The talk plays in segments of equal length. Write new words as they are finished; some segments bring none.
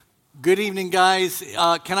Good evening, guys.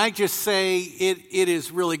 Can I just say it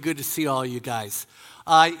is really good to see all you guys.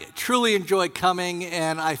 I truly enjoy coming,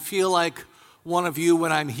 and I feel like one of you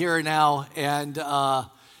when I'm here now, and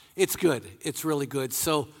it's good. It's really good.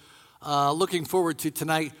 So looking forward to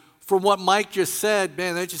tonight. From what Mike just said,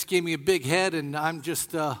 man, that just gave me a big head, and I'm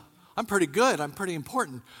pretty good. I'm pretty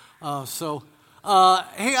important.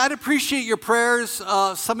 Hey, I'd appreciate your prayers.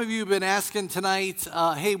 Some of you have been asking tonight,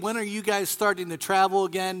 hey, when are you guys starting to travel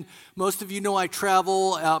again? Most of you know I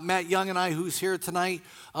travel. Matt Young and I, who's here tonight,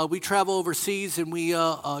 we travel overseas and we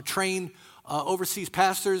train overseas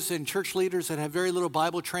pastors and church leaders that have very little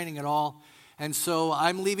Bible training at all. And so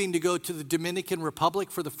I'm leaving to go to the Dominican Republic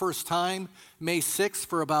for the first time, May 6th,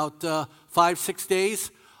 for about 5-6 days.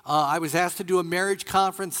 I was asked to do a marriage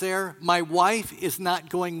conference there. My wife is not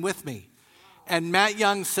going with me. And Matt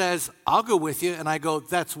Young says, I'll go with you. And I go,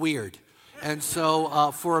 that's weird. And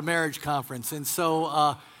so for a marriage conference. And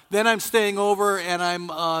so then I'm staying over and I'm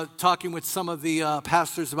talking with some of the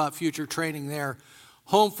pastors about future training there.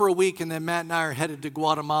 Home for a week, and then Matt and I are headed to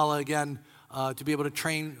Guatemala again to be able to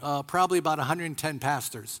train probably about 110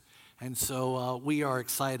 pastors. And so we are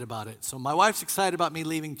excited about it. So my wife's excited about me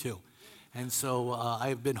leaving too. And so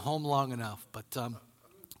I've been home long enough. But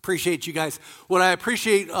appreciate you guys. What I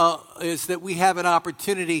appreciate is that we have an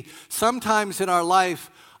opportunity. Sometimes in our life,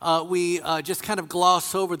 we just kind of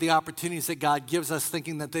gloss over the opportunities that God gives us,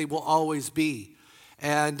 thinking that they will always be.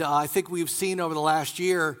 And I think we've seen over the last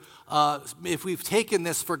year, if we've taken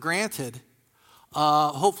this for granted,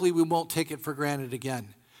 hopefully we won't take it for granted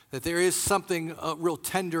again. That there is something real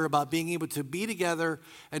tender about being able to be together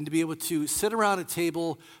and to be able to sit around a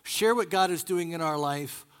table, share what God is doing in our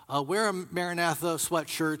life, wear a Maranatha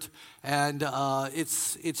sweatshirt, and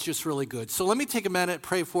it's just really good. So let me take a minute,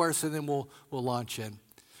 pray for us, and then we'll launch in.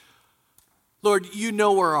 Lord, you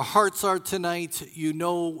know where our hearts are tonight. You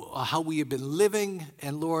know how we have been living.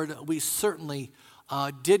 And Lord, we certainly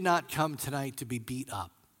did not come tonight to be beat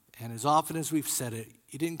up. And as often as we've said it,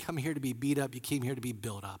 you didn't come here to be beat up. You came here to be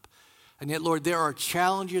built up. And yet, Lord, there are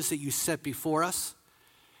challenges that you set before us.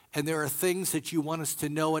 And there are things that you want us to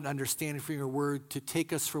know and understand from your word to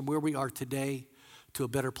take us from where we are today to a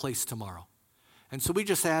better place tomorrow. And so we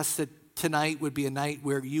just ask that tonight would be a night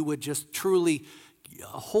where you would just truly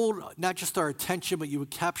hold not just our attention, but you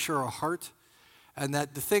would capture our heart, and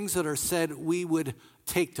that the things that are said we would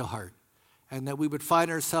take to heart, and that we would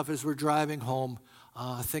find ourselves as we're driving home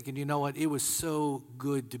thinking, you know what, it was so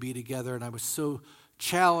good to be together, and I was so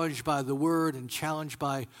challenged by the word and challenged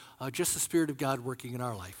by just the Spirit of God working in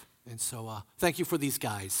our life. And so thank you for these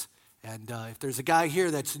guys. And if there's a guy here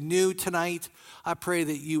that's new tonight, I pray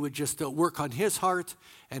that you would just work on his heart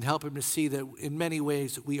and help him to see that in many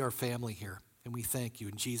ways we are family here. And we thank you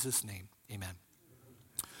in Jesus' name. Amen.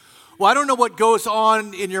 Well, I don't know what goes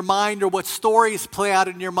on in your mind or what stories play out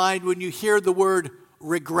in your mind when you hear the word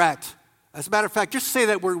regret. As a matter of fact, just say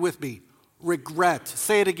that word with me. Regret.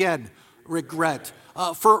 Say it again. Regret.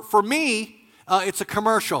 For me, it's a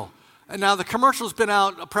commercial. And now the commercial's been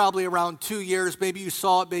out probably around 2 years. Maybe you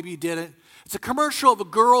saw it, maybe you didn't. It's a commercial of a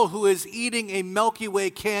girl who is eating a Milky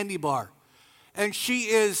Way candy bar. And she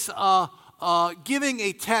is giving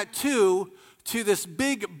a tattoo to this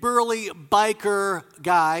big burly biker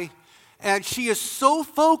guy. And she is so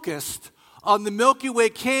focused on the Milky Way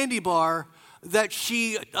candy bar that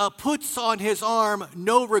she puts on his arm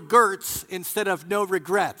no regrets instead of no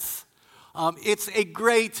regrets. It's a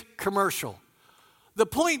great commercial. The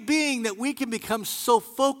point being that we can become so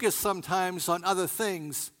focused sometimes on other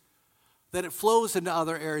things that it flows into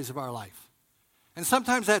other areas of our life. And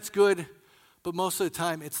sometimes that's good, but most of the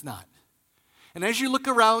time it's not. And as you look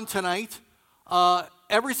around tonight,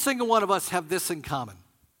 every single one of us have this in common.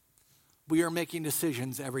 We are making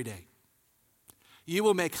decisions every day. You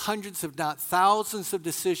will make hundreds, if not thousands, of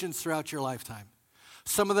decisions throughout your lifetime.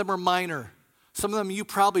 Some of them are minor. Some of them you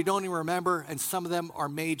probably don't even remember, and some of them are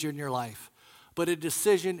major in your life. But a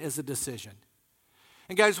decision is a decision.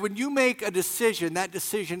 And guys, when you make a decision, that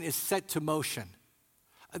decision is set to motion.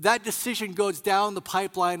 That decision goes down the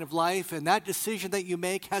pipeline of life, and that decision that you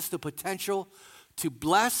make has the potential to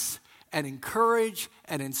bless and encourage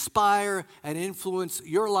and inspire and influence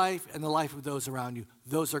your life and the life of those around you.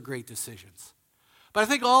 Those are great decisions. But I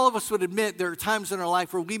think all of us would admit there are times in our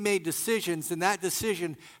life where we made decisions, and that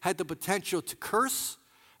decision had the potential to curse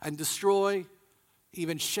and destroy,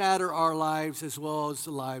 even shatter our lives as well as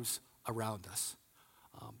the lives around us.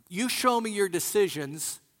 You show me your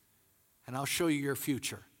decisions, and I'll show you your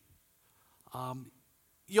future.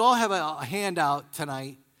 You all have a handout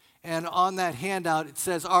tonight, and on that handout it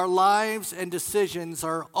says, our lives and decisions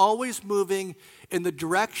are always moving in the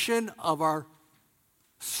direction of our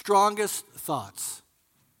strongest thoughts.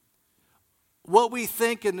 What we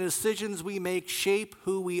think and the decisions we make shape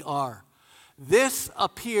who we are. This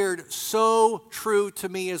appeared so true to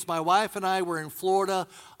me as my wife and I were in Florida,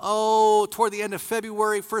 toward the end of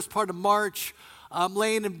February, first part of March. I'm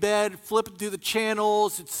laying in bed, flipping through the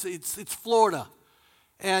channels. It's Florida.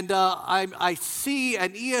 And I see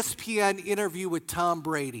an ESPN interview with Tom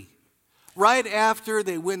Brady right after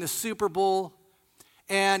they win the Super Bowl.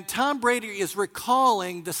 And Tom Brady is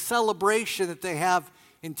recalling the celebration that they have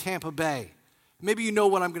in Tampa Bay. Maybe you know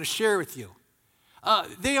what I'm going to share with you.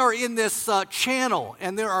 They are in this channel,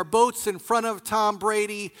 and there are boats in front of Tom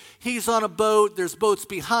Brady. He's on a boat. There's boats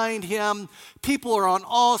behind him. People are on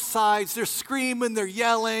all sides. They're screaming. They're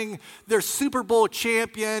yelling. They're Super Bowl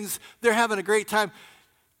champions. They're having a great time.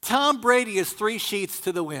 Tom Brady is 3 sheets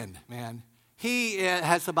to the wind, man. He's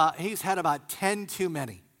had about 10 too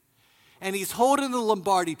many. And he's holding the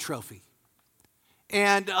Lombardi trophy.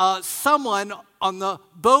 And someone on the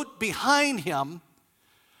boat behind him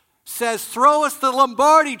says, "Throw us the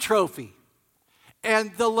Lombardi trophy."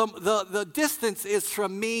 And the distance is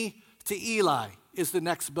from me to Eli, is the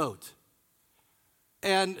next boat.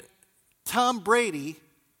 And Tom Brady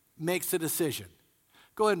makes a decision.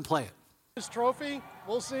 Go ahead and play it. This trophy,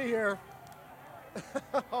 we'll see here.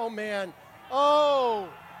 Oh, man. Oh,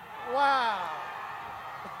 wow.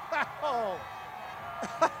 Oh.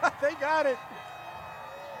 They got it.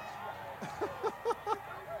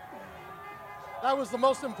 That was the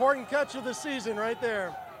most important catch of the season right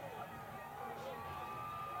there.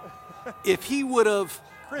 If he would have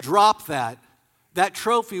dropped that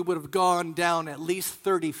trophy would have gone down at least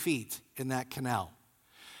 30 feet in that canal.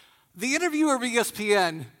 The interviewer of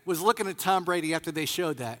ESPN was looking at Tom Brady after they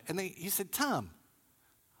showed that, and he said, "Tom,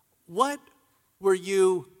 what were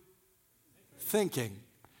you thinking?"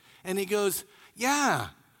 And he goes, "Yeah,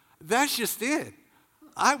 that's just it.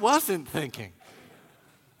 I wasn't thinking."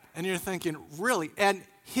 And you're thinking, really? And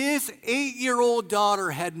his 8-year-old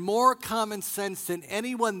daughter had more common sense than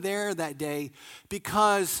anyone there that day,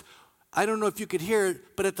 because, I don't know if you could hear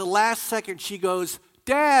it, but at the last second she goes,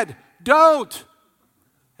 "Dad, don't!"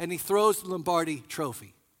 And he throws the Lombardi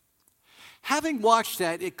trophy. Having watched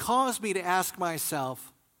that, it caused me to ask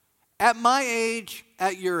myself, at my age,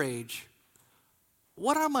 at your age,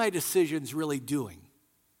 what are my decisions really doing?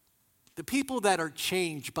 The people that are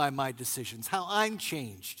changed by my decisions, how I'm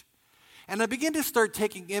changed. And I begin to start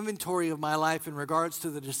taking inventory of my life in regards to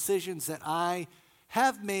the decisions that I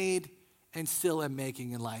have made and still am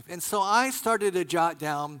making in life. And so I started to jot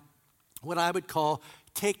down what I would call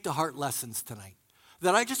take to heart lessons tonight,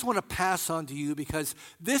 that I just want to pass on to you, because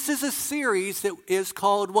this is a series that is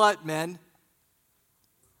called what, men?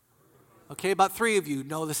 Okay, about 3 of you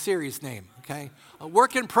know the series name, okay? A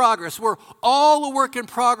work in progress. We're all a work in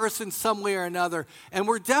progress in some way or another, and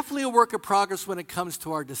we're definitely a work in progress when it comes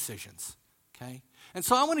to our decisions, okay? And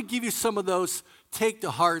so I want to give you some of those take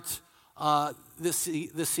to heart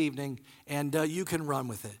this evening, and you can run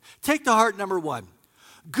with it. Take to heart number 1.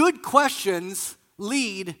 Good questions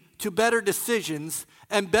lead to better decisions,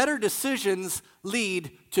 and better decisions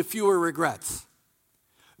lead to fewer regrets.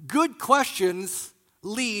 Good questions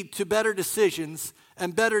lead to better decisions,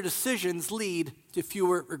 and better decisions lead to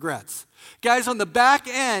fewer regrets. Guys, on the back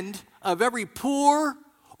end of every poor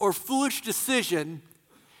or foolish decision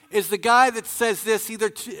is the guy that says this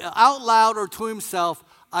either out loud or to himself,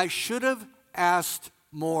 "I should have asked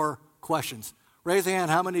more questions." Raise a hand,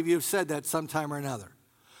 how many of you have said that sometime or another?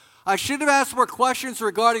 I should have asked more questions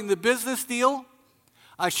regarding the business deal.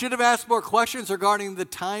 I should have asked more questions regarding the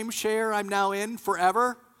timeshare I'm now in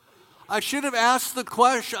forever. I should have asked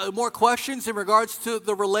more questions in regards to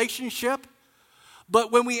the relationship.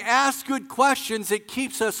 But when we ask good questions, it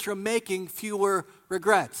keeps us from making fewer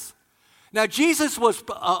regrets. Now, Jesus was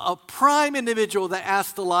a prime individual that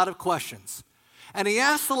asked a lot of questions. And he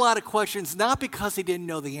asked a lot of questions not because he didn't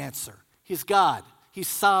know the answer. He's God. He's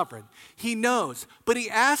sovereign. He knows. But he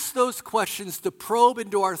asked those questions to probe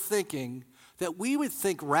into our thinking, that we would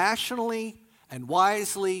think rationally and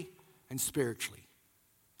wisely and spiritually.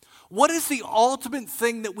 What is the ultimate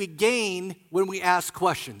thing that we gain when we ask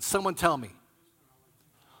questions? Someone tell me.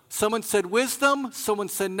 Someone said wisdom. Someone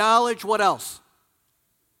said knowledge. What else?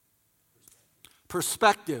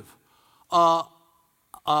 Perspective.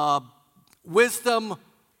 Wisdom,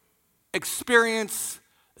 experience,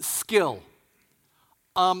 skill.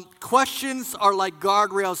 Questions are like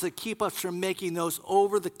guardrails that keep us from making those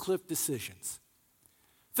over-the-cliff decisions.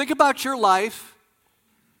 Think about your life.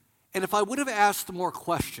 And if I would have asked more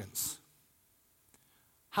questions,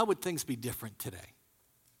 how would things be different today?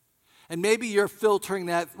 And maybe you're filtering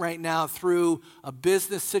that right now through a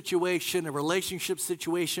business situation, a relationship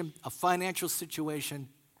situation, a financial situation.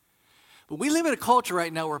 But we live in a culture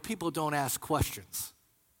right now where people don't ask questions.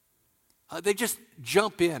 They just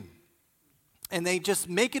jump in, and they just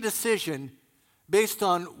make a decision based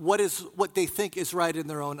on what they think is right in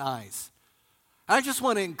their own eyes. I just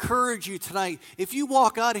want to encourage you tonight, if you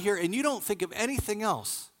walk out of here and you don't think of anything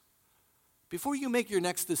else, before you make your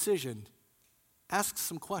next decision, ask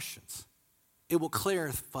some questions. It will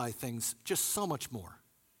clarify things just so much more.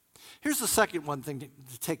 Here's the second one thing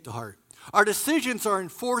to take to heart. Our decisions are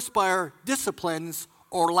enforced by our disciplines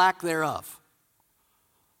or lack thereof.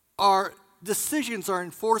 Our decisions are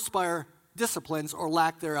enforced by our disciplines or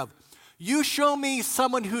lack thereof. You show me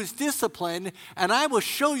someone who's disciplined, and I will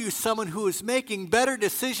show you someone who is making better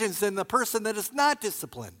decisions than the person that is not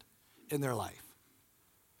disciplined in their life.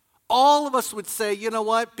 All of us would say, you know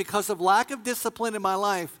what, because of lack of discipline in my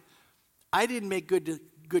life, I didn't make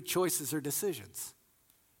good choices or decisions.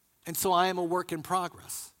 And so I am a work in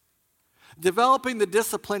progress. Developing the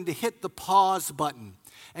discipline to hit the pause button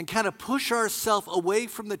and kind of push ourselves away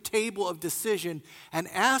from the table of decision and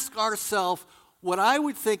ask ourselves what I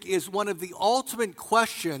would think is one of the ultimate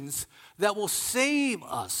questions that will save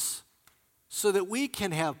us so that we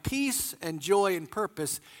can have peace and joy and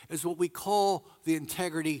purpose is what we call the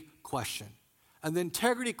integrity question. And the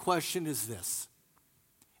integrity question is this: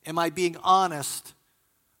 am I being honest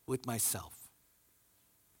with myself?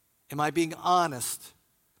 Am I being honest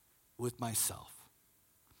with myself?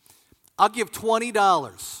 I'll give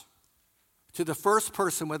 $20 to the first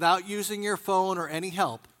person without using your phone or any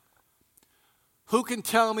help who can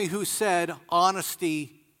tell me who said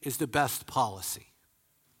honesty is the best policy.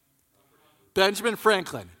 Benjamin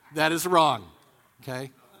Franklin. That is wrong.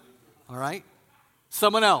 Okay? All right?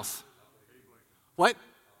 Someone else. What?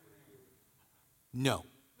 No.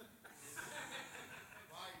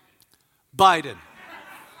 Biden.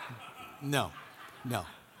 No.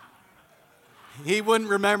 He wouldn't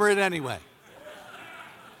remember it anyway.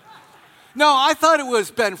 No, I thought it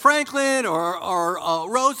was Ben Franklin or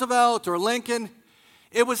Roosevelt or Lincoln.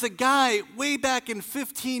 It was a guy way back in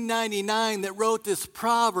 1599 that wrote this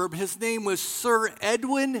proverb. His name was Sir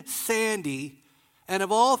Edwin Sandys, and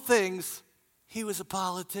of all things, he was a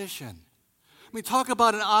politician. I mean, talk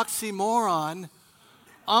about an oxymoron.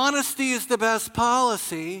 Honesty is the best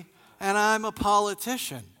policy, and I'm a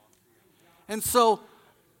politician. And so,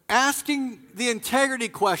 asking the integrity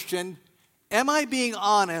question, am I being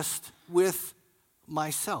honest with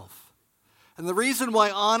myself? And the reason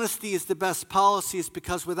why honesty is the best policy is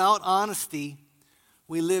because without honesty,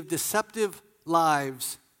 we live deceptive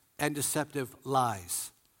lives and deceptive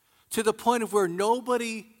lies, to the point of where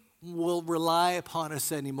nobody will rely upon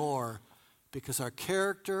us anymore because our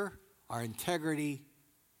character, our integrity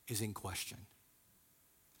is in question.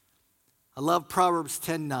 I love Proverbs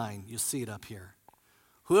 10:9. You'll see it up here.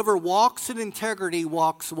 Whoever walks in integrity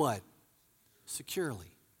walks what?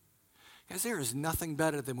 Securely. Guys, there is nothing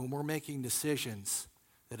better than when we're making decisions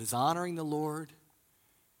that is honoring the Lord.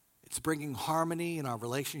 It's bringing harmony in our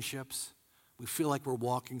relationships. We feel like we're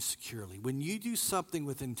walking securely. When you do something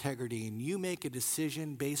with integrity and you make a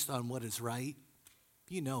decision based on what is right,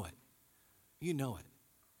 you know it. You know it.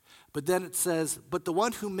 But then it says, but the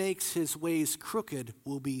one who makes his ways crooked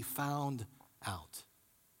will be found out.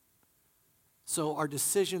 So our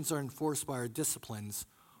decisions are enforced by our disciplines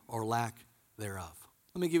or lack thereof.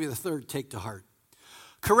 Let me give you the third take to heart.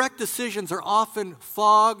 Correct decisions are often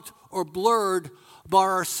fogged or blurred by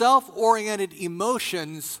our self-oriented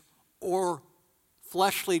emotions or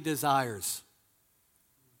fleshly desires.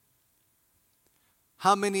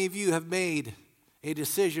 How many of you have made a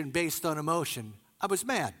decision based on emotion? I was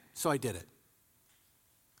mad, so I did it.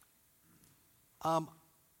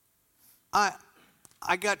 I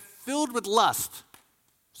got filled with lust,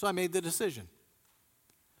 so I made the decision.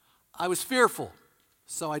 I was fearful,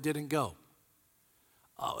 so I didn't go.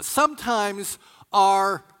 Sometimes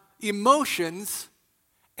our emotions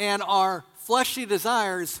and our fleshly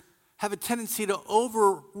desires have a tendency to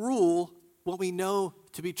overrule what we know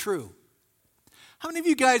to be true. How many of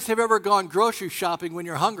you guys have ever gone grocery shopping when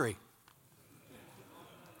you're hungry?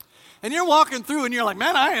 And you're walking through and you're like,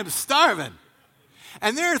 man, I am starving.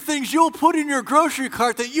 And there are things you'll put in your grocery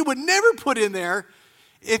cart that you would never put in there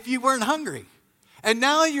if you weren't hungry. And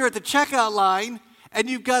now you're at the checkout line and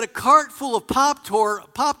you've got a cart full of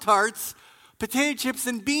Pop-Tarts, potato chips,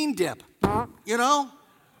 and bean dip, you know?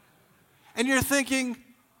 And you're thinking,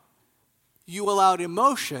 you allowed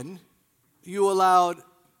emotion, you allowed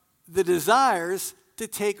the desires to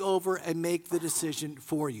take over and make the decision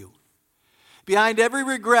for you. Behind every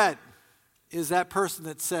regret is that person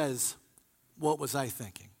that says, what was I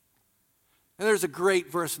thinking? And there's a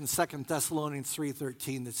great verse in 2 Thessalonians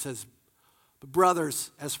 3:13 that says, "But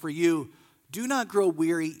brothers, as for you, do not grow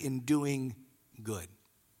weary in doing good."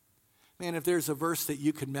 Man, if there's a verse that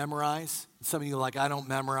you could memorize, some of you are like, I don't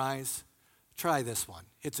memorize, try this one.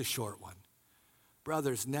 It's a short one.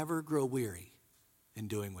 Brothers, never grow weary in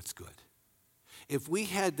doing what's good. If we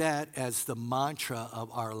had that as the mantra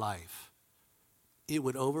of our life, it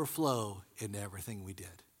would overflow into everything we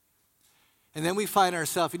did. And then we find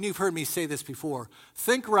ourselves, and you've heard me say this before,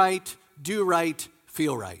 think right, do right,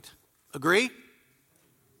 feel right. Agree?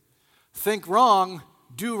 Think wrong,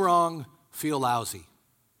 do wrong, feel lousy.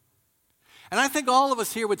 And I think all of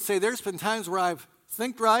us here would say there's been times where I've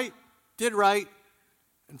think right, did right,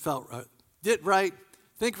 and felt right. Did right,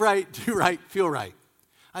 think right, do right, feel right.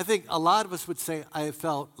 I think a lot of us would say I have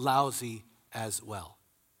felt lousy as well.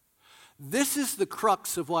 This is the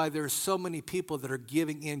crux of why there's so many people that are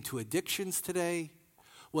giving in to addictions today,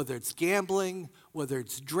 whether it's gambling, whether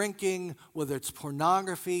it's drinking, whether it's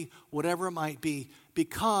pornography, whatever it might be,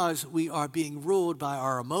 because we are being ruled by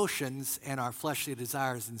our emotions and our fleshly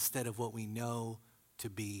desires instead of what we know to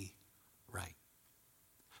be right.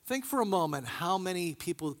 Think for a moment, how many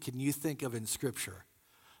people can you think of in Scripture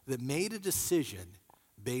that made a decision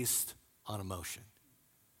based on emotion?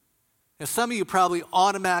 Now, some of you probably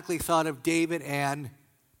automatically thought of David and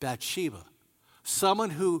Bathsheba,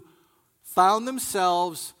 someone who found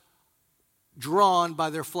themselves drawn by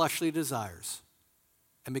their fleshly desires.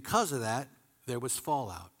 And because of that, there was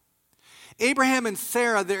fallout. Abraham and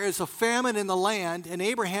Sarah, there is a famine in the land, and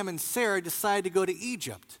Abraham and Sarah decide to go to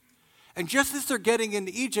Egypt. And just as they're getting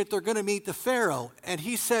into Egypt, they're going to meet the Pharaoh. And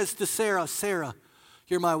he says to Sarah, "Sarah,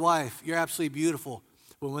 you're my wife. You're absolutely beautiful.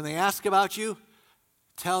 But when they ask about you,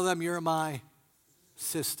 tell them you're my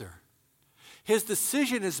sister." His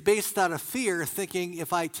decision is based out of fear, thinking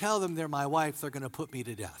if I tell them they're my wife, they're going to put me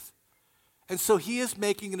to death. And so he is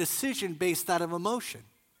making a decision based out of emotion.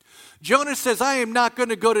 Jonah says, I am not going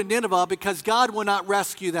to go to Nineveh because God will not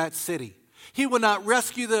rescue that city. He will not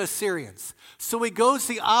rescue the Assyrians. So he goes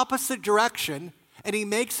the opposite direction, and he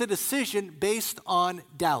makes a decision based on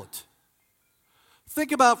doubt.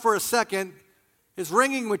 Think about for a second, it's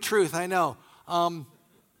ringing with truth, I know. I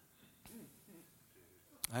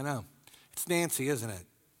know. It's Nancy, isn't it?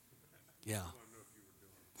 Yeah.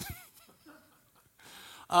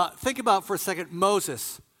 Think about for a second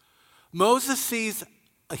Moses. Moses sees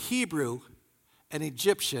a Hebrew, an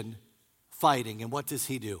Egyptian fighting, and what does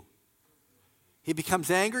he do? He becomes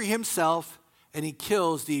angry himself, and he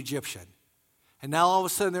kills the Egyptian. And now all of a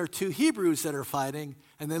sudden there are two Hebrews that are fighting,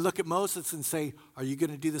 and they look at Moses and say, are you going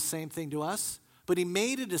to do the same thing to us? But he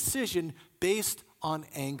made a decision based on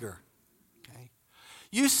anger. Okay?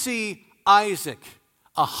 You see Isaac,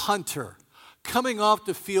 a hunter, coming off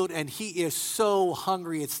the field, and he is so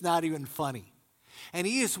hungry it's not even funny. And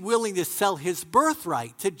he is willing to sell his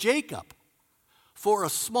birthright to Jacob for a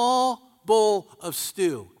small bowl of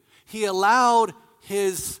stew. He allowed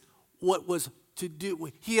what was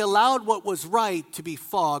right to be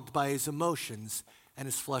fogged by his emotions and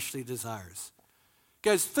his fleshly desires.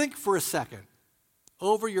 Guys, think for a second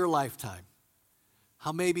over your lifetime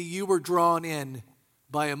how maybe you were drawn in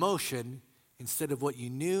by emotion instead of what you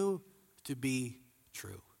knew to be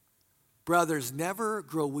true. Brothers, never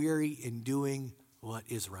grow weary in doing what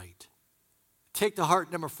is right. Take to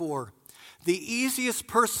heart number 4. The easiest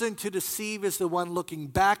person to deceive is the one looking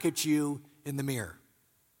back at you in the mirror.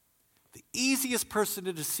 The easiest person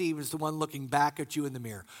to deceive is the one looking back at you in the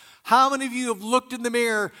mirror. How many of you have looked in the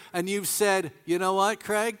mirror and you've said, you know what,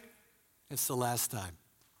 Craig? It's the last time.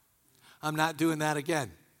 I'm not doing that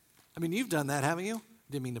again. I mean, you've done that, haven't you?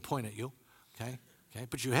 Didn't mean to point at you. Okay,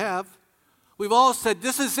 but you have. We've all said,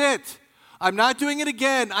 this is it. I'm not doing it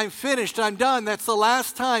again. I'm finished. I'm done. That's the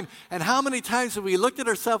last time. And how many times have we looked at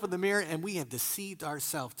ourselves in the mirror and we have deceived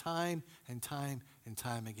ourselves time and time and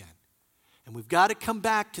time again? And we've got to come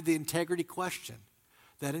back to the integrity question.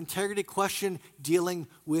 That integrity question dealing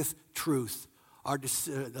with truth.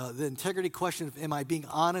 The integrity question of, am I being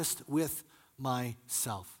honest with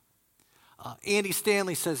myself? Andy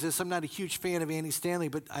Stanley says this. I'm not a huge fan of Andy Stanley,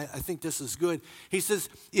 but I think this is good. He says,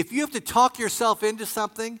 if you have to talk yourself into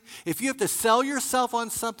something, if you have to sell yourself on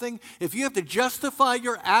something, if you have to justify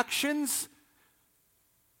your actions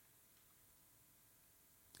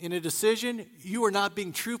in a decision, you are not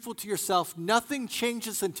being truthful to yourself. Nothing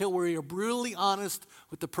changes until we are brutally honest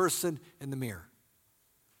with the person in the mirror.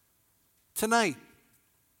 Tonight,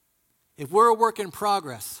 if we're a work in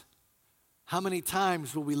progress, how many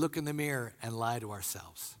times will we look in the mirror and lie to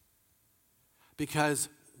ourselves? Because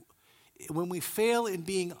when we fail in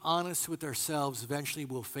being honest with ourselves, eventually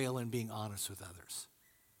we'll fail in being honest with others.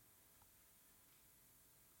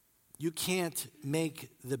 You can't make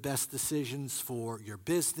the best decisions for your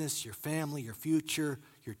business, your family, your future,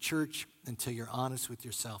 your church until you're honest with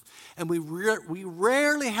yourself. And we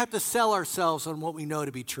rarely have to sell ourselves on what we know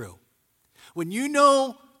to be true. When you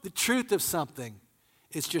know the truth of something,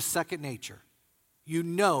 it's just second nature. You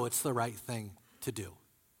know it's the right thing to do.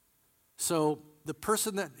 So the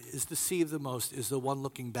person that is deceived the most is the one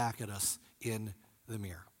looking back at us in the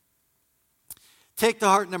mirror. Take to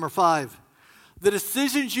heart number 5. The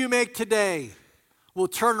decisions you make today will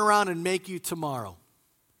turn around and make you tomorrow.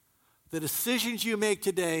 The decisions you make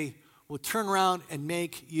today will turn around and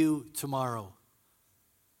make you tomorrow.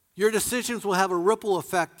 Your decisions will have a ripple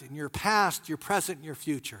effect in your past, your present, and your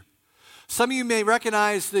future. Some of you may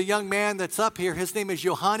recognize the young man that's up here. His name is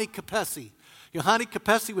Yohani Kapesi. Yohani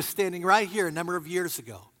Kapesi was standing right here a number of years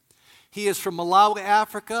ago. He is from Malawi,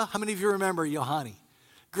 Africa. How many of you remember Yohani?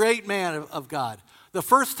 Great man of God. The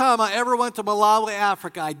first time I ever went to Malawi,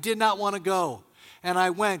 Africa, I did not want to go. And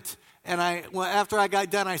I went, and after I got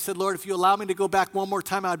done, I said, Lord, if you allow me to go back one more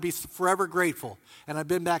time, I'd be forever grateful. And I've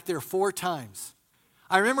been back there 4 times.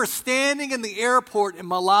 I remember standing in the airport in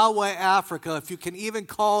Malawi, Africa, if you can even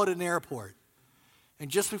call it an airport. And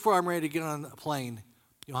just before I'm ready to get on a plane,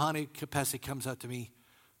 Yohani Kapesi comes up to me,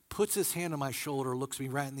 puts his hand on my shoulder, looks me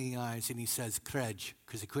right in the eyes, and he says, Craig,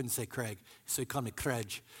 because he couldn't say Craig. So he called me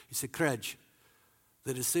Craig. He said, Craig,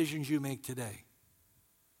 the decisions you make today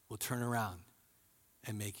will turn around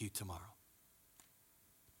and make you tomorrow.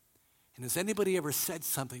 And has anybody ever said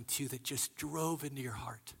something to you that just drove into your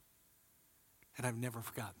heart? And I've never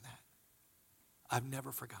forgotten that. I've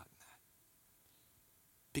never forgotten that.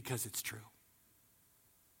 Because it's true.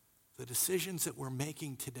 The decisions that we're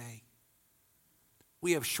making today,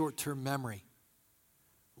 we have short-term memory.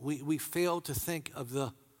 We fail to think of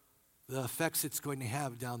the effects it's going to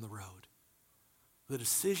have down the road. The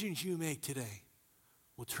decisions you make today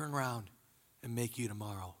will turn around and make you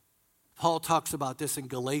tomorrow. Paul talks about this in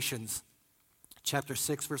Galatians chapter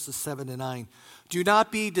 6, verses 7 to 9. Do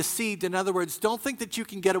not be deceived. In other words, don't think that you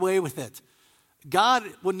can get away with it. God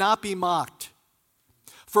will not be mocked.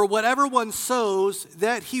 For whatever one sows,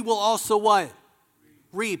 that he will also what?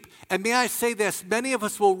 Reap. And may I say this, many of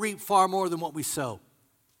us will reap far more than what we sow.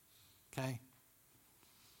 Okay?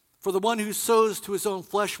 For the one who sows to his own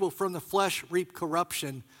flesh will from the flesh reap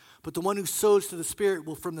corruption, but the one who sows to the Spirit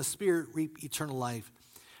will from the Spirit reap eternal life.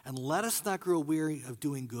 And let us not grow weary of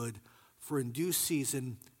doing good, for in due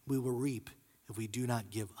season we will reap if we do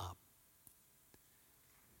not give up.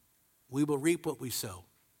 We will reap what we sow.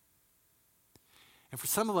 And for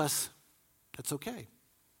some of us, that's okay.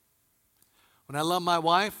 When I love my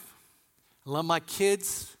wife, I love my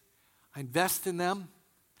kids, I invest in them,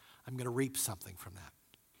 I'm going to reap something from that.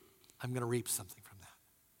 I'm going to reap something from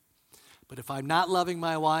that. But if I'm not loving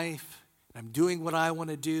my wife, and I'm doing what I want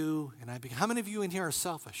to do, and how many of you in here are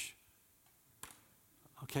selfish?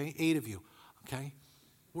 Okay, 8 of you. Okay,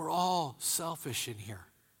 we're all selfish in here.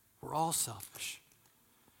 We're all selfish.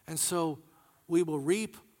 And so we will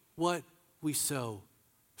reap what we sow.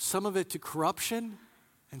 Some of it to corruption,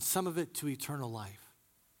 and some of it to eternal life.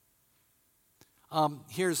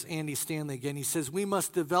 Here's Andy Stanley again. He says, we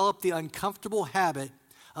must develop the uncomfortable habit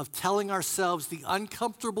of telling ourselves the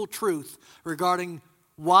uncomfortable truth regarding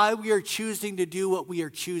why we are choosing to do what we are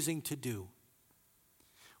choosing to do.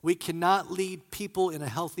 We cannot lead people in a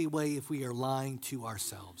healthy way if we are lying to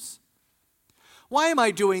ourselves. Why am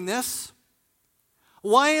I doing this?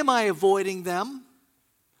 Why am I avoiding them?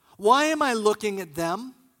 Why am I looking at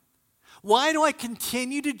them? Why do I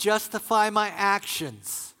continue to justify my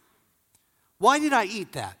actions? Why did I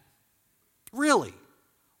eat that? Really?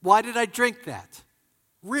 Why did I drink that?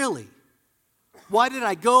 Really? Why did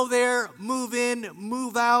I go there, move in,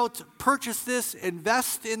 move out, purchase this,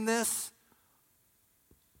 invest in this?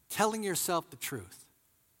 Telling yourself the truth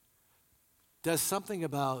does something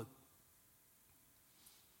about,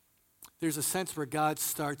 there's a sense where God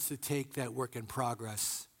starts to take that work in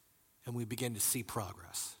progress and we begin to see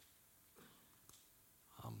progress.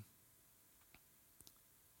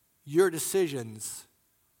 Your decisions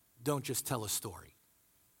don't just tell a story.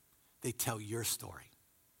 They tell your story.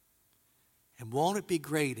 And won't it be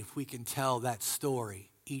great if we can tell that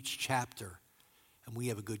story, each chapter, and we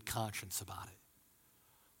have a good conscience about it?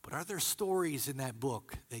 But are there stories in that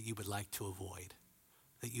book that you would like to avoid,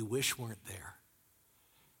 that you wish weren't there,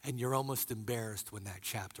 and you're almost embarrassed when that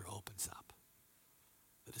chapter opens up?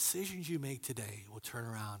 The decisions you make today will turn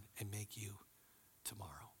around and make you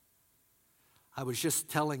tomorrow. I was just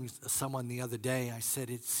telling someone the other day, I said,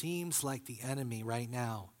 it seems like the enemy right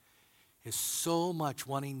now is so much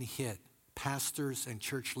wanting to hit pastors and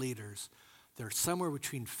church leaders that are somewhere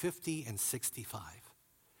between 50 and 65.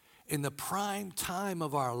 In the prime time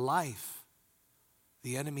of our life,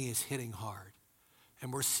 the enemy is hitting hard.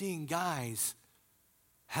 And we're seeing guys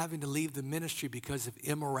having to leave the ministry because of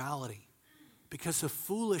immorality, because of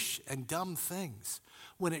foolish and dumb things,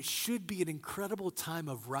 when it should be an incredible time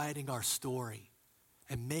of writing our story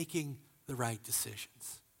and making the right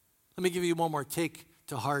decisions. Let me give you one more take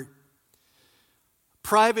to heart.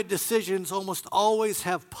 Private decisions almost always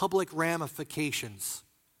have public ramifications.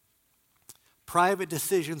 Private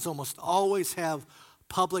decisions almost always have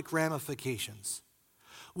public ramifications.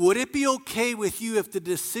 Would it be okay with you if the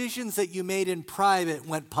decisions that you made in private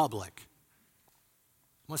went public?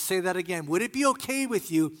 I'm going to say that again. Would it be okay with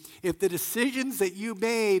you if the decisions that you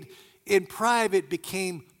made in private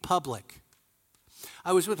became public?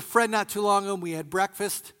 I was with a friend not too long ago, and we had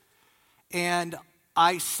breakfast, and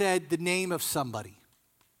I said the name of somebody.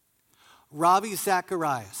 Ravi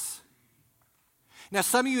Zacharias. Now,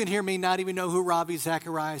 some of you in here may not even know who Ravi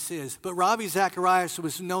Zacharias is, but Ravi Zacharias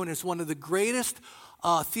was known as one of the greatest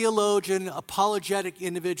theologian, apologetic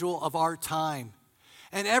individual of our time.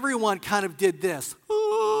 And everyone kind of did this,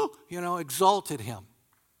 exalted him.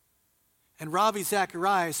 And Ravi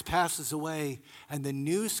Zacharias passes away, and the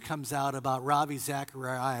news comes out about Ravi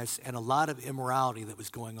Zacharias and a lot of immorality that was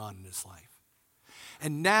going on in his life.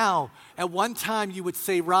 And now, at one time, you would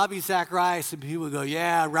say Ravi Zacharias, and people would go,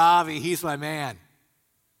 yeah, Ravi, he's my man.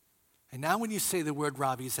 And now when you say the word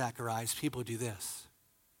Ravi Zacharias, people do this.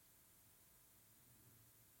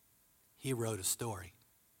 He wrote a story,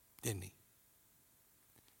 didn't he?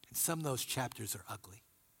 And some of those chapters are ugly.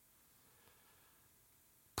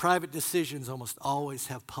 Private decisions almost always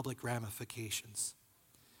have public ramifications.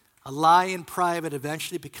 A lie in private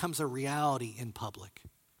eventually becomes a reality in public.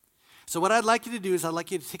 So what I'd like you to do is I'd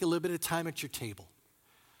like you to take a little bit of time at your table.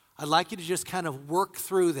 I'd like you to just kind of work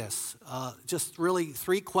through this. Just really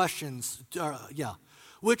 3 questions.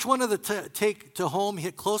 Which one of the take to home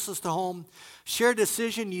hit closest to home? Share a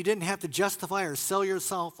decision you didn't have to justify or sell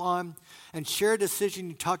yourself on. And share a decision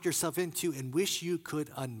you talked yourself into and wish you could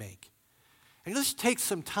unmake. And let's take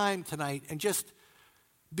some time tonight and just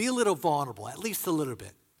be a little vulnerable, at least a little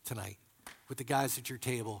bit tonight, with the guys at your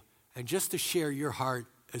table, and just to share your heart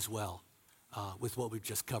as well with what we've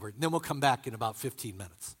just covered. And then we'll come back in about 15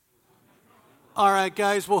 minutes. All right,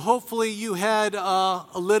 guys. Well, hopefully you had a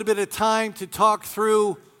little bit of time to talk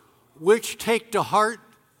through which take to heart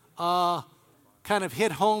kind of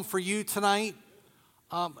hit home for you tonight.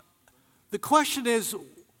 The question is,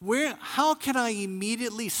 how can I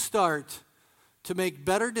immediately start to make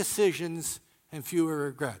better decisions and fewer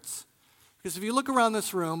regrets? Because if you look around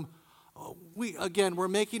this room, we're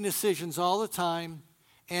making decisions all the time.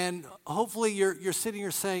 And hopefully you're sitting here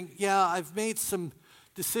saying, yeah, I've made some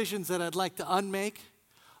decisions that I'd like to unmake,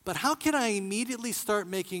 but how can I immediately start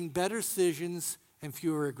making better decisions and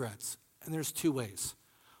fewer regrets? And there's 2 ways.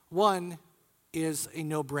 One is a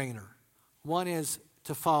no-brainer. One is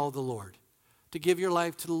to follow the Lord, to give your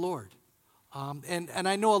life to the Lord. And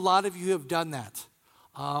I know a lot of you have done that.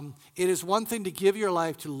 It is one thing to give your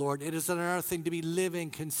life to the Lord. It is another thing to be living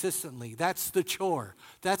consistently. That's the chore.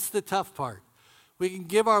 That's the tough part. We can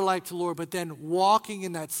give our life to the Lord, but then walking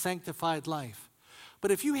in that sanctified life.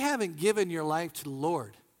 But if you haven't given your life to the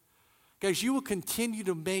Lord, guys, you will continue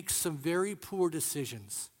to make some very poor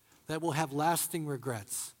decisions that will have lasting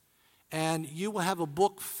regrets. And you will have a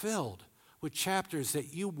book filled with chapters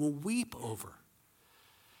that you will weep over.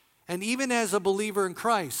 And even as a believer in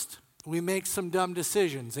Christ, we make some dumb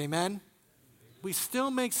decisions, amen? We still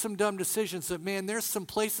make some dumb decisions, but man, there's some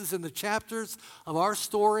places in the chapters of our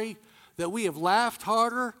story that we have laughed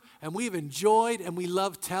harder and we've enjoyed and we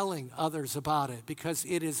love telling others about it because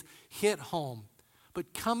it is hit home.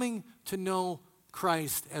 But coming to know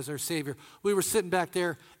Christ as our Savior. We were sitting back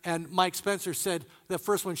there and Mike Spencer said, the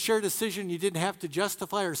first one, share a decision you didn't have to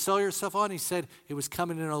justify or sell yourself on. He said, it was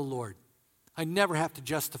coming to know the Lord. I never have to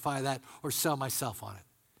justify that or sell myself on it.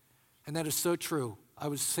 And that is so true. I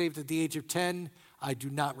was saved at the age of 10. I do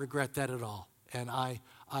not regret that at all. And I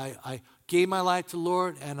gave my life to the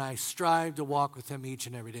Lord, and I strive to walk with Him each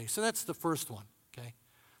and every day. So that's the first one, okay?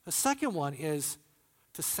 The second one is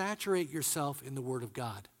to saturate yourself in the Word of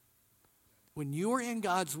God. When you are in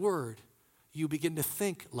God's Word, you begin to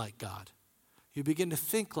think like God. You begin to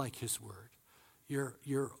think like His Word.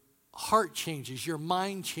 Your heart changes, your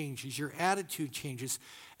mind changes, your attitude changes,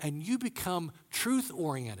 and you become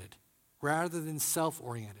truth-oriented rather than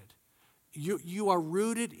self-oriented. You are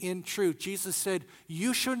rooted in truth. Jesus said,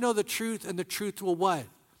 you shall know the truth, and the truth will what?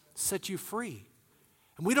 Set you free.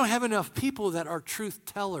 And we don't have enough people that are truth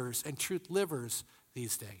tellers and truth livers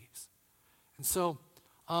these days. And so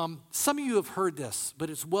some of you have heard this, but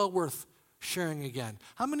it's well worth sharing again.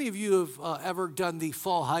 How many of you have ever done the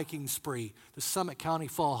fall hiking spree, the Summit County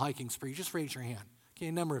fall hiking spree? Just raise your hand. Okay,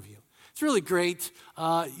 a number of you. It's really great.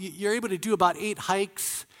 You're able to do about 8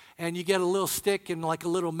 hikes, and you get a little stick and like a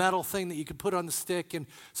little metal thing that you can put on the stick. And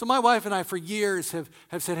so my wife and I for years have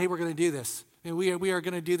said, hey, we're going to do this. And we are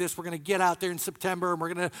going to do this. We're going to get out there in September, and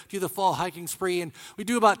we're going to do the fall hiking spree. And we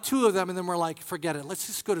do about 2 of them, and then we're like, forget it. Let's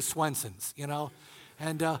just go to Swenson's, you know.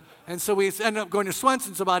 And so we end up going to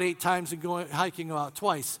Swenson's about 8 times and going hiking about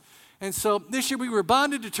twice. And so this year we were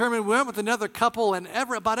bonded, determined. We went with another couple, and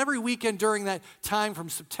about every weekend during that time from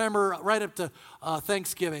September right up to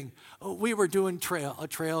Thanksgiving, we were doing a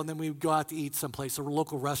trail, and then we would go out to eat someplace, a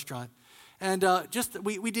local restaurant. And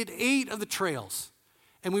we did 8 of the trails,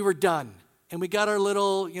 and we were done. And we got our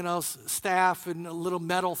little, staff and a little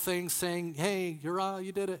metal thing saying, hey,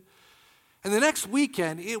 you did it. And the next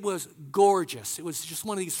weekend, it was gorgeous. It was just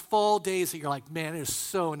one of these fall days that you're like, man, it is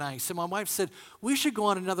so nice. And my wife said, we should go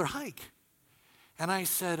on another hike. And I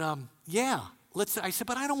said, yeah, I said,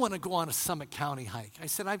 but I don't want to go on a Summit County hike. I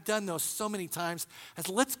said, I've done those so many times. I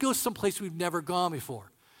said, let's go someplace we've never gone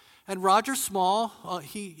before. And Roger Small,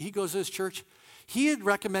 he goes to his church. He had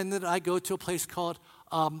recommended I go to a place called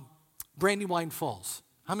Brandywine Falls.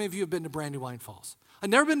 How many of you have been to Brandywine Falls? I've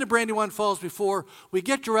never been to Brandywine Falls before. We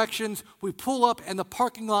get directions, we pull up, and the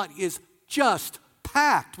parking lot is just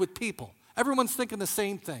packed with people. Everyone's thinking the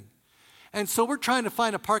same thing. And so we're trying to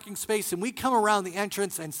find a parking space, and we come around the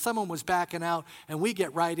entrance, and someone was backing out, and we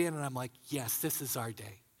get right in, and I'm like, yes, this is our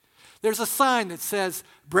day. There's a sign that says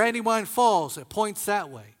Brandywine Falls. It points that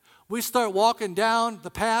way. We start walking down the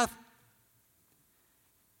path,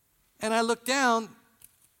 and I look down,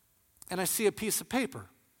 and I see a piece of paper.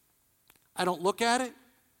 I don't look at it.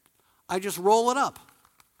 I just roll it up.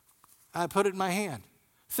 I put it in my hand,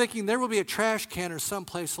 thinking there will be a trash can or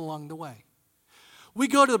someplace along the way. We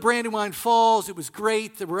go to the Brandywine Falls. It was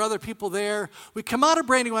great. There were other people there. We come out of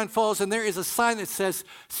Brandywine Falls, and there is a sign that says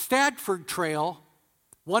Stadford Trail,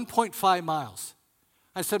 1.5 miles.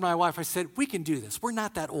 I said to my wife, we can do this. We're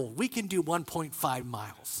not that old. We can do 1.5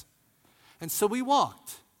 miles. And so we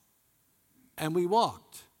walked, and we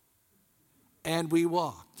walked, and we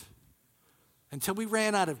walked until we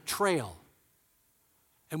ran out of trail.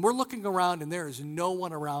 And we're looking around, and there is no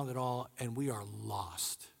one around at all, and we are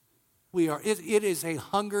lost. It is a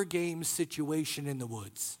Hunger Games situation in the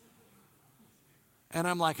woods. And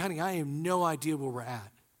I'm like, honey, I have no idea where we're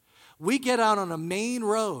at. We get out on a main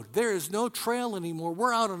road. There is no trail anymore.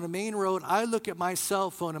 We're out on a main road. I look at my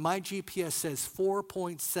cell phone, and my GPS says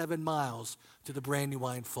 4.7 miles to the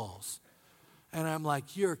Brandywine Falls. And I'm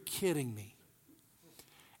like, you're kidding me.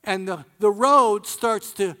 And the road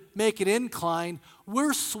starts to make an incline.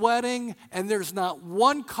 We're sweating, and there's not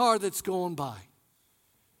one car that's going by.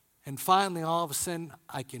 And finally, all of a sudden,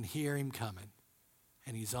 I can hear him coming.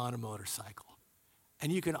 And he's on a motorcycle.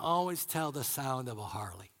 And you can always tell the sound of a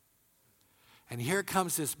Harley. And here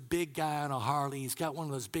comes this big guy on a Harley. He's got one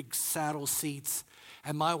of those big saddle seats.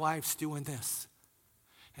 And my wife's doing this.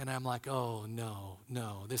 And I'm like, oh,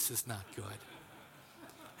 no, this is not good.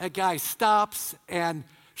 That guy stops, and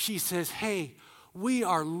she says, hey, we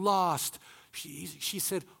are lost. She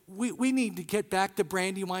said, we need to get back to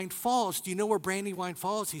Brandywine Falls. Do you know where Brandywine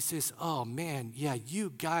Falls? He says, oh, man, yeah,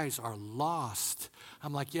 you guys are lost.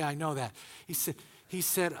 I'm like, yeah, I know that. He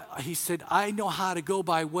said, I know how to go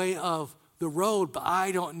by way of the road, but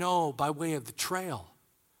I don't know by way of the trail.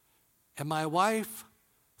 And my wife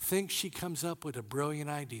thinks she comes up with a brilliant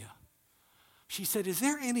idea. She said, is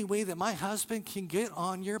there any way that my husband can get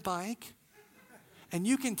on your bike? And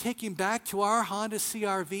you can take him back to our Honda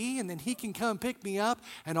CRV, and then he can come pick me up,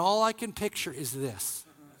 and all I can picture is this,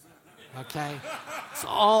 okay? It's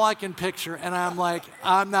all I can picture, and I'm like,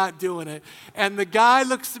 I'm not doing it. And the guy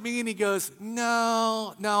looks at me, and he goes,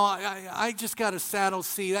 no, I just got a saddle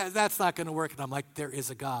seat. That's not going to work. And I'm like, there is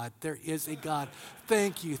a God. There is a God.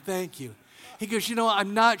 Thank you. He goes,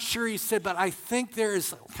 I'm not sure, he said, but I think there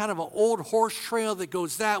is kind of an old horse trail that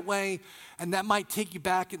goes that way, and that might take you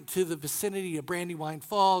back into the vicinity of Brandywine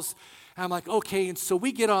Falls. And I'm like, okay. And so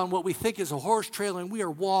we get on what we think is a horse trail, and we are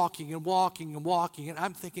walking. And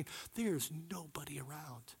I'm thinking, there's nobody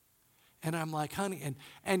around. And I'm like, honey, and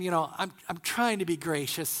I'm trying to be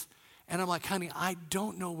gracious. And I'm like, honey, I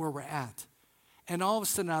don't know where we're at. And all of a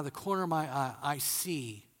sudden, out of the corner of my eye, I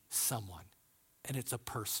see someone, and it's a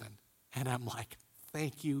person. And I'm like,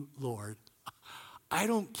 thank you, Lord. I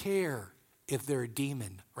don't care if they're a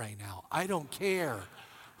demon right now. I don't care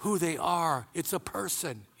who they are. It's a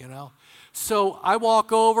person, So I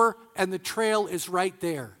walk over, and the trail is right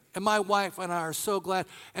there. And my wife and I are so glad.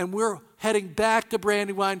 And we're heading back to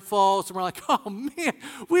Brandywine Falls. And we're like, oh, man,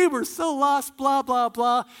 we were so lost, blah, blah,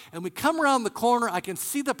 blah. And we come around the corner. I can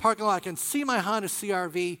see the parking lot. I can see my Honda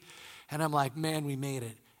CR-V. And I'm like, man, we made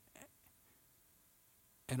it.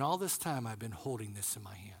 And all this time, I've been holding this in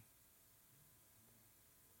my hand.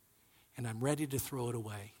 And I'm ready to throw it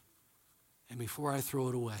away. And before I throw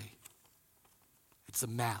it away, it's a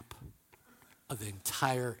map of the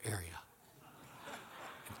entire area.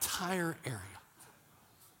 Entire area.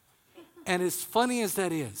 And as funny as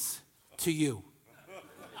that is to you,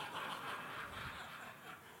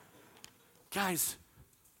 guys,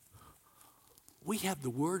 we have the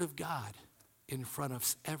Word of God in front of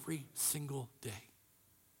us every single day.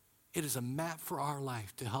 It is a map for our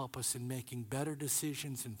life to help us in making better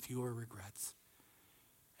decisions and fewer regrets.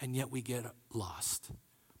 And yet we get lost.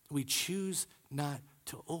 We choose not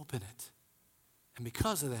to open it. And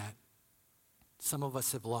because of that, some of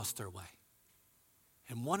us have lost our way.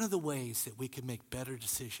 And one of the ways that we can make better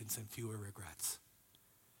decisions and fewer regrets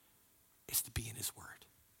is to be in His Word.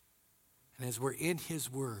 And as we're in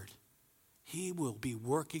His Word, He will be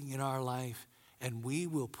working in our life, and we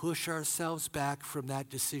will push ourselves back from that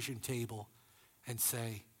decision table and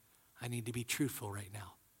say, I need to be truthful right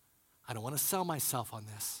now. I don't want to sell myself on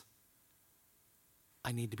this.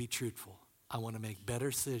 I need to be truthful. I want to make better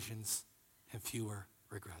decisions and fewer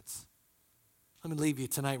regrets. Let me leave you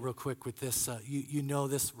tonight real quick with this. You know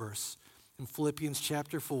this verse in Philippians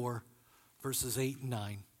chapter 4, verses 8 and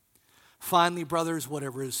 9. Finally, brothers,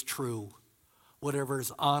 whatever is true, whatever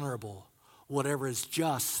is honorable, whatever is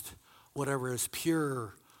just, whatever is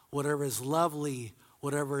pure, whatever is lovely,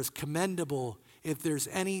 whatever is commendable, if there's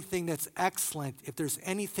anything that's excellent, if there's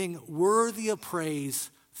anything worthy of praise,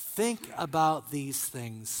 think about these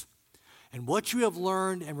things. And what you have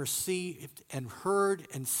learned and received and heard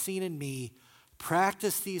and seen in me,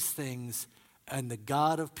 practice these things, and the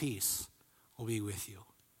God of peace will be with you.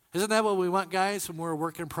 Isn't that what we want, guys, when we're a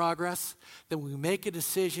work in progress? That when we make a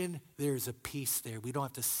decision, there's a peace there. We don't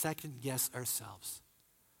have to second guess ourselves.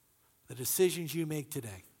 The decisions you make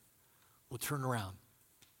today will turn around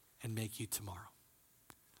and make you tomorrow.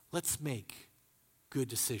 Let's make good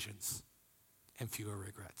decisions and fewer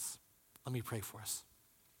regrets. Let me pray for us.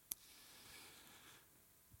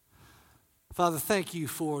 Father, thank you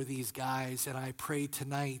for these guys, and I pray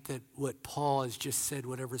tonight that what Paul has just said,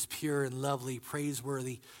 whatever is pure and lovely,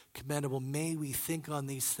 praiseworthy, commendable, may we think on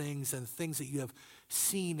these things and things that you have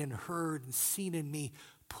seen and heard and seen in me.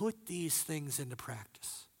 Put these things into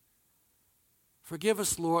practice. Forgive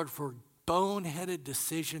us, Lord, for boneheaded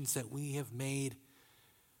decisions that we have made,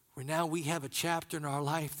 where now we have a chapter in our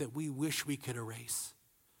life that we wish we could erase.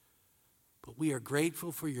 But we are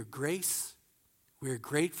grateful for your grace. We are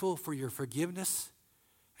grateful for your forgiveness,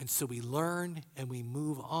 and so we learn and we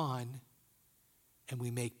move on and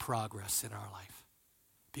we make progress in our life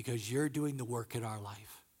because you're doing the work in our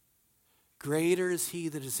life. Greater is He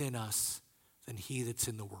that is in us than he that's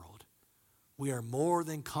in the world. We are more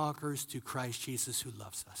than conquerors through Christ Jesus who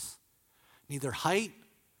loves us. Neither height,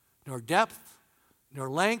 nor depth, nor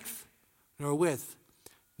length, nor width,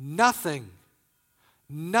 nothing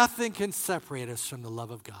can separate us from the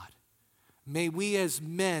love of God. May we as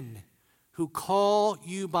men who call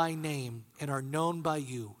you by name and are known by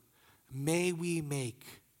you, may we make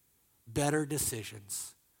better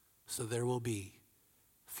decisions so there will be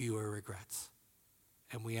fewer regrets.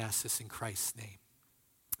 And we ask this in Christ's name.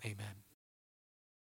 Amen.